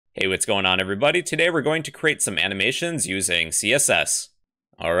Hey, what's going on, everybody? Today we're going to create some animations using CSS.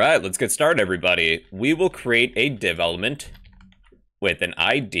 Alright, let's get started, everybody. We will create a div element with an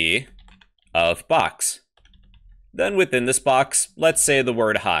ID of box. Then within this box, let's say the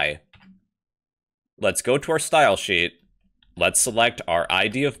word hi. Let's go to our style sheet. Let's select our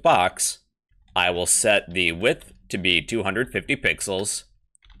ID of box. I will set the width to be 250 pixels,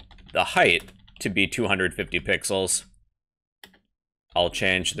 the height to be 250 pixels. I'll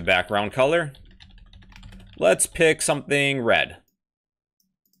change the background color. Let's pick something red.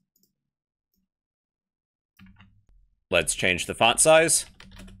 Let's change the font size.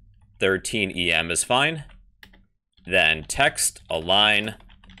 13 EM is fine. Then text, align,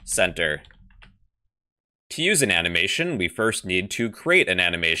 center. To use an animation, we first need to create an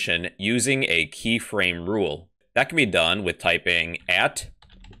animation using a keyframe rule. That can be done with typing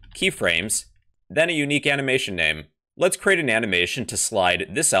 @keyframes, then a unique animation name. Let's create an animation to slide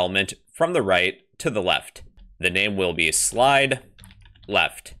this element from the right to the left. The name will be slide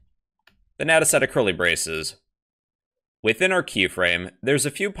left. Then add a set of curly braces. Within our keyframe, there's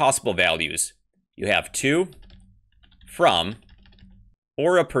a few possible values. You have to, from,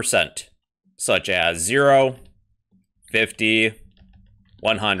 or a percent, such as 0, 50,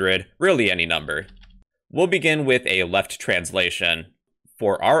 100, really any number. We'll begin with a left translation.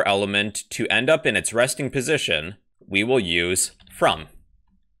 For our element to end up in its resting position, we will use from,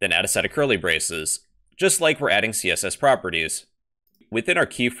 then add a set of curly braces, just like we're adding CSS properties. Within our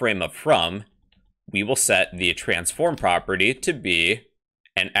keyframe of from, we will set the transform property to be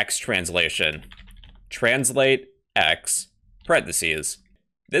an X translation. Translate X, parentheses.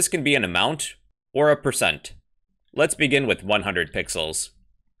 This can be an amount or a percent. Let's begin with 100 pixels.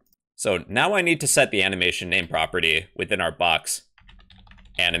 So now I need to set the animation name property within our box.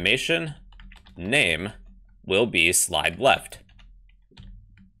 Animation name will be slide left.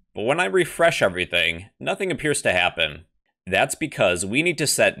 But when I refresh everything, nothing appears to happen. That's because we need to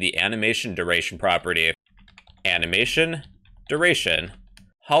set the animation duration property. Animation duration.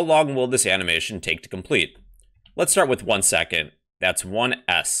 How long will this animation take to complete? Let's start with 1 second. That's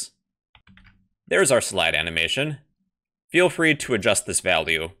 1s. There's our slide animation. Feel free to adjust this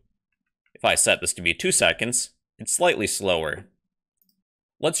value. If I set this to be 2 seconds, it's slightly slower.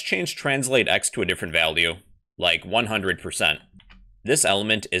 Let's change translate X to a different value, like 100%. This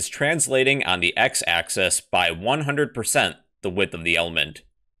element is translating on the x-axis by 100% the width of the element.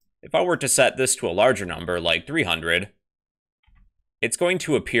 If I were to set this to a larger number, like 300, it's going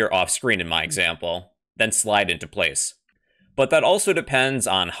to appear off screen in my example, then slide into place. But that also depends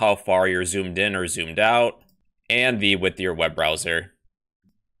on how far you're zoomed in or zoomed out, and the width of your web browser.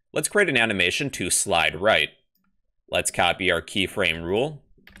 Let's create an animation to slide right. Let's copy our keyframe rule.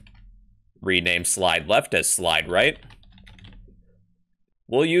 Rename slide left as slide right.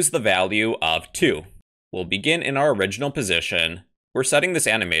 We'll use the value of 2. We'll begin in our original position. We're setting this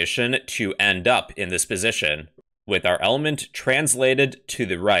animation to end up in this position, with our element translated to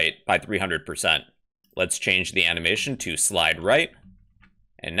the right by 300%. Let's change the animation to slide right.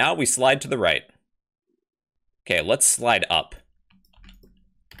 And now we slide to the right. Okay, let's slide up.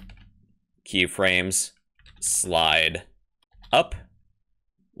 Keyframes, slide up.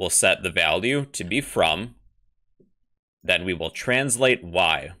 We'll set the value to be from. Then we will translate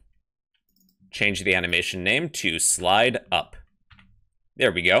Y. Change the animation name to slide up.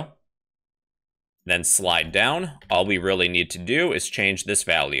 There we go. Then slide down. All we really need to do is change this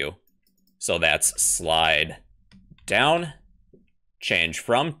value. So that's slide down, change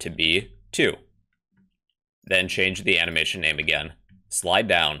from to be 2. Then change the animation name again. Slide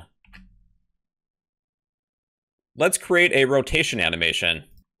down. Let's create a rotation animation.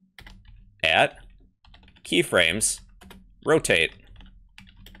 @keyframes, rotate.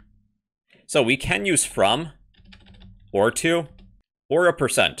 So we can use from, or to, or a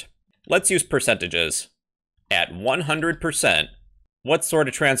percent. Let's use percentages. At 100%, what sort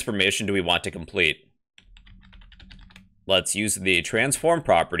of transformation do we want to complete? Let's use the transform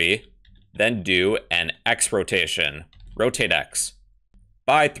property, then do an X rotation. Rotate X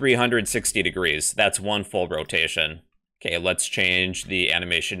by 360 degrees. That's one full rotation. Okay, let's change the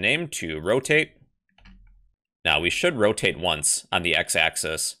animation name to rotate. Now we should rotate once on the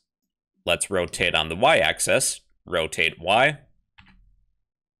x-axis. Let's rotate on the y-axis. Rotate Y.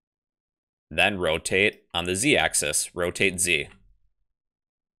 Then rotate on the z-axis. Rotate Z.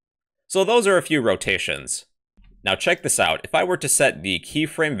 So those are a few rotations. Now check this out. If I were to set the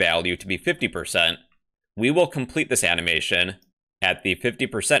keyframe value to be 50%, we will complete this animation at the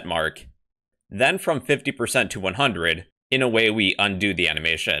 50% mark. Then from 50% to 100, in a way we undo the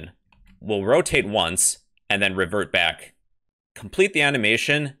animation. We'll rotate once, and then revert back. Complete the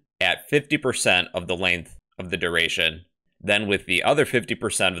animation at 50% of the length of the duration. Then with the other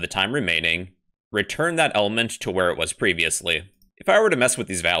 50% of the time remaining, return that element to where it was previously. If I were to mess with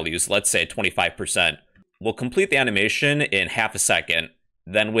these values, let's say 25%, we'll complete the animation in half a second.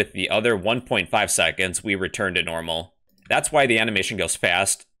 Then with the other 1.5 seconds, we return to normal. That's why the animation goes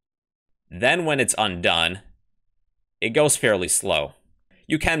fast. Then when it's undone, it goes fairly slow.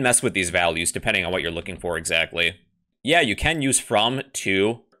 You can mess with these values depending on what you're looking for exactly. Yeah, you can use from,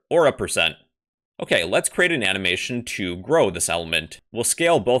 to, or a percent. Okay, let's create an animation to grow this element. We'll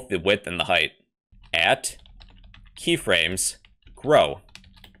scale both the width and the height. At keyframes, grow.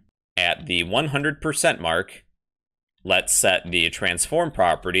 At the 100% mark, let's set the transform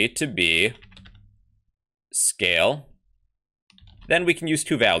property to be scale. Then we can use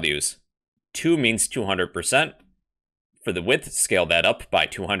two values. 2 means 200%. For the width, scale that up by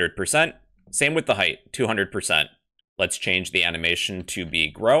 200%. Same with the height, 200%. Let's change the animation to be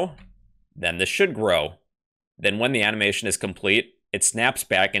grow. Then this should grow. Then when the animation is complete, it snaps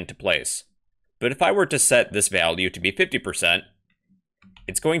back into place. But if I were to set this value to be 50%,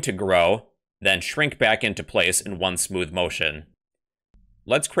 it's going to grow, then shrink back into place in one smooth motion.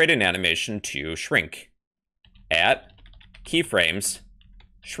 Let's create an animation to shrink. At keyframes,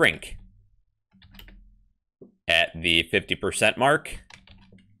 shrink. At the 50% mark,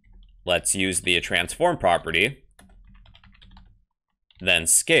 let's use the transform property, then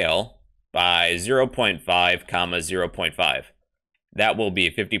scale by 0.5, 0.5. That will be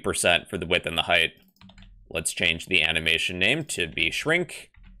 50% for the width and the height. Let's change the animation name to be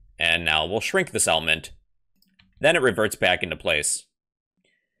shrink, and now we'll shrink this element. Then it reverts back into place.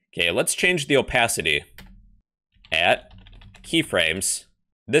 Okay, let's change the opacity. At keyframes,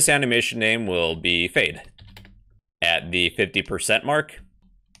 this animation name will be fade. At the 50% mark,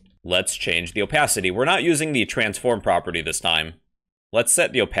 let's change the opacity. We're not using the transform property this time. Let's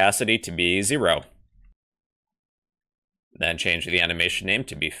set the opacity to be 0. Then change the animation name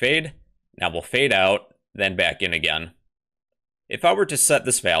to be fade. Now we'll fade out, then back in again. If I were to set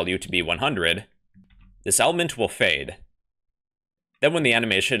this value to be 100, this element will fade. Then when the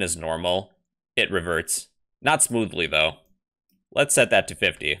animation is normal, it reverts. Not smoothly though. Let's set that to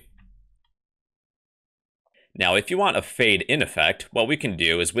 50. Now if you want a fade in effect, what we can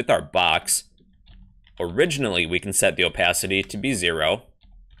do is with our box, originally we can set the opacity to be 0.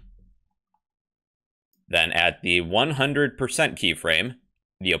 Then at the 100% keyframe,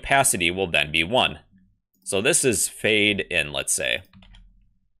 the opacity will then be 1. So this is fade in, let's say.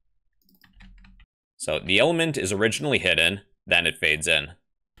 So the element is originally hidden, then it fades in.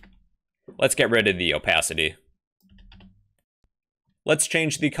 Let's get rid of the opacity. Let's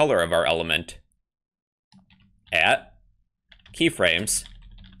change the color of our element. At keyframes,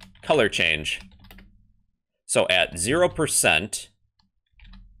 color change. So at 0%,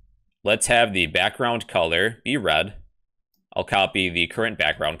 let's have the background color be red. I'll copy the current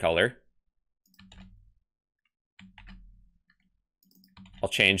background color. I'll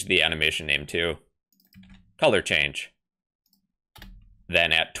change the animation name to color change.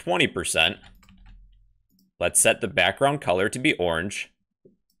 Then at 20%, let's set the background color to be orange.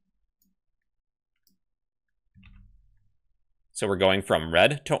 So we're going from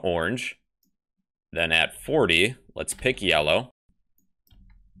red to orange. Then at 40, let's pick yellow.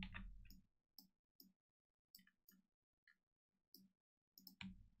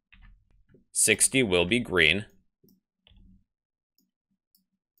 $60 will be green.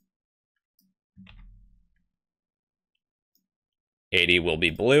 $80 will be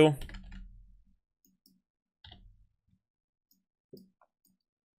blue.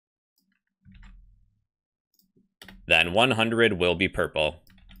 Then 100 will be purple.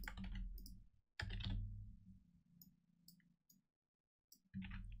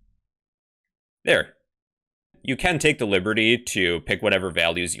 There. You can take the liberty to pick whatever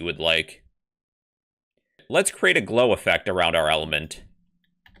values you would like. Let's create a glow effect around our element.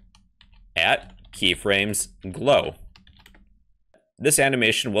 At keyframes, glow. This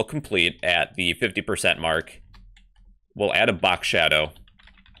animation will complete at the 50% mark. We'll add a box shadow.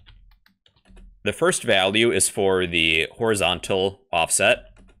 The first value is for the horizontal offset.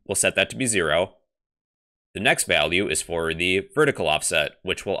 We'll set that to be 0. The next value is for the vertical offset,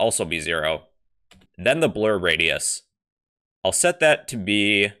 which will also be 0. Then the blur radius. I'll set that to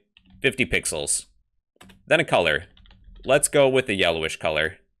be 50 pixels. Then a color. Let's go with a yellowish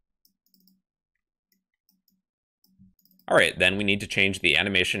color. Alright, then we need to change the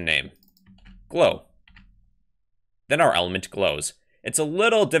animation name. Glow. Then our element glows. It's a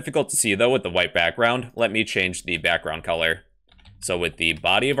little difficult to see though with the white background. Let me change the background color. So with the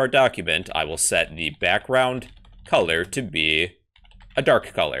body of our document, I will set the background color to be a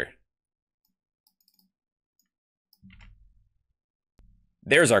dark color.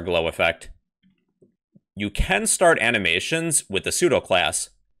 There's our glow effect. You can start animations with the pseudo class.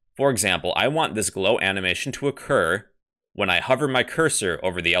 For example, I want this glow animation to occur when I hover my cursor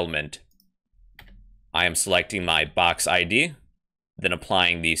over the element. I am selecting my box ID, then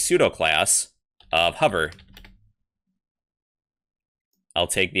applying the pseudo class of hover. I'll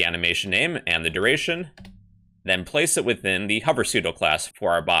take the animation name and the duration, then place it within the hover pseudo class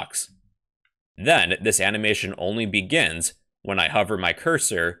for our box. Then this animation only begins when I hover my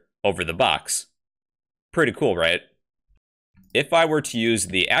cursor over the box. Pretty cool, right? If I were to use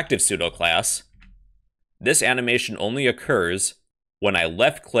the active pseudo class, this animation only occurs when I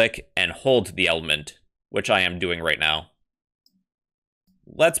left click and hold the element, which I am doing right now.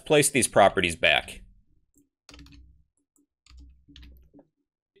 Let's place these properties back.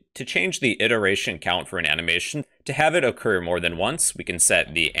 To change the iteration count for an animation, to have it occur more than once, we can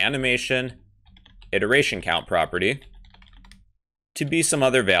set the animation iteration count property to be some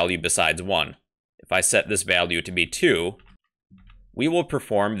other value besides 1. If I set this value to be 2, we will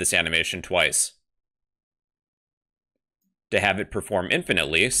perform this animation twice. To have it perform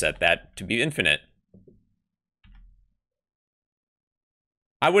infinitely, set that to be infinite.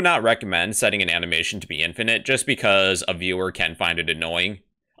 I would not recommend setting an animation to be infinite just because a viewer can find it annoying,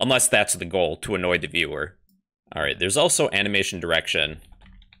 unless that's the goal, to annoy the viewer. Alright, there's also animation direction.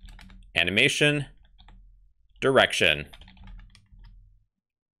 Animation direction.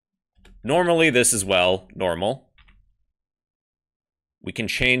 Normally this is, well, normal. We can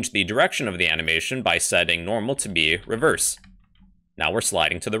change the direction of the animation by setting normal to be reverse. Now we're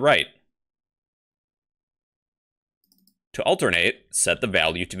sliding to the right. To alternate, set the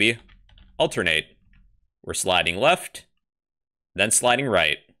value to be alternate. We're sliding left, then sliding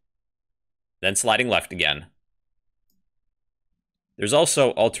right, then sliding left again. There's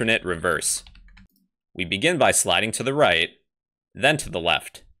also alternate reverse. We begin by sliding to the right, then to the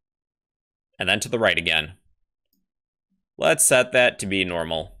left, and then to the right again. Let's set that to be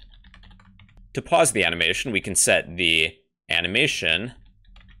normal. To pause the animation, we can set the animation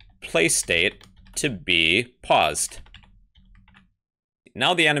play state to be paused.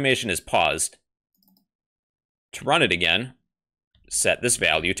 Now the animation is paused. To run it again, set this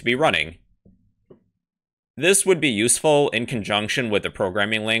value to be running. This would be useful in conjunction with a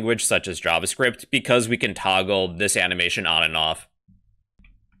programming language such as JavaScript because we can toggle this animation on and off.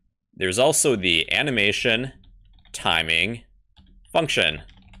 There's also the animation timing function.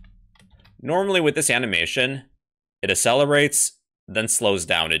 Normally with this animation, it accelerates, then slows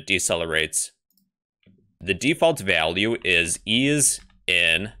down, it decelerates. The default value is ease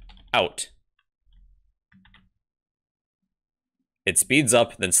in out. It speeds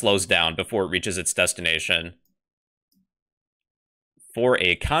up, then slows down before it reaches its destination. For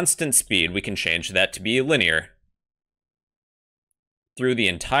a constant speed, we can change that to be linear. Through the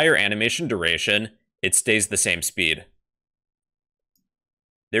entire animation duration, it stays the same speed.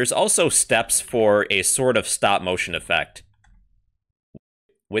 There's also steps for a sort of stop motion effect.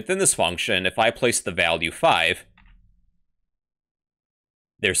 Within this function, if I place the value 5,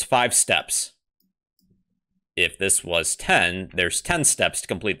 there's 5 steps. If this was 10, there's 10 steps to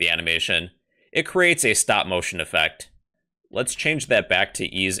complete the animation. It creates a stop motion effect. Let's change that back to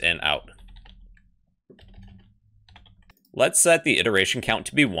ease in out. Let's set the iteration count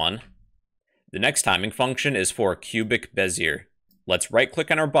to be 1. The next timing function is for cubic Bezier. Let's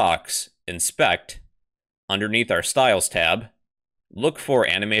right-click on our box, inspect, underneath our Styles tab, look for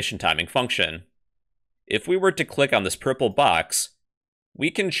animation timing function. If we were to click on this purple box,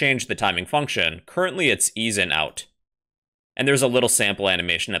 we can change the timing function. Currently it's ease in out. And there's a little sample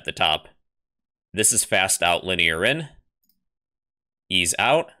animation at the top. This is fast out linear in, ease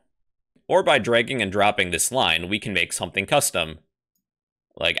out, or by dragging and dropping this line, we can make something custom.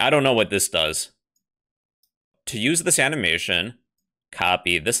 Like, I don't know what this does. To use this animation,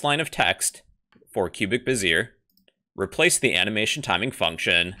 copy this line of text for cubic Bezier, replace the animation timing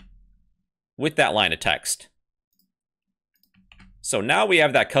function with that line of text. So now we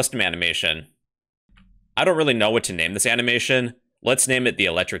have that custom animation. I don't really know what to name this animation. Let's name it the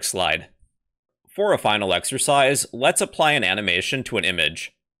electric slide. For a final exercise, let's apply an animation to an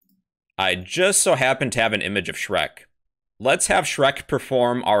image. I just so happen to have an image of Shrek. Let's have Shrek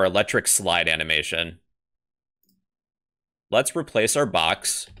perform our electric slide animation. Let's replace our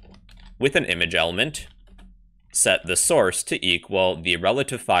box with an image element. Set the source to equal the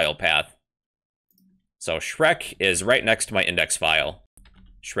relative file path. So Shrek is right next to my index file,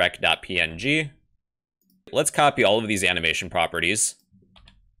 shrek.png. Let's copy all of these animation properties,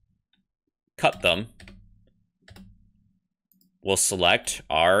 cut them, we'll select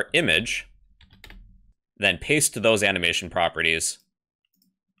our image, then paste those animation properties.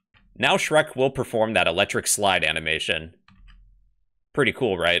 Now Shrek will perform that electric slide animation. Pretty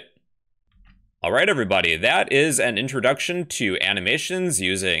cool, right? Alright everybody, that is an introduction to animations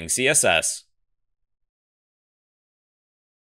using CSS.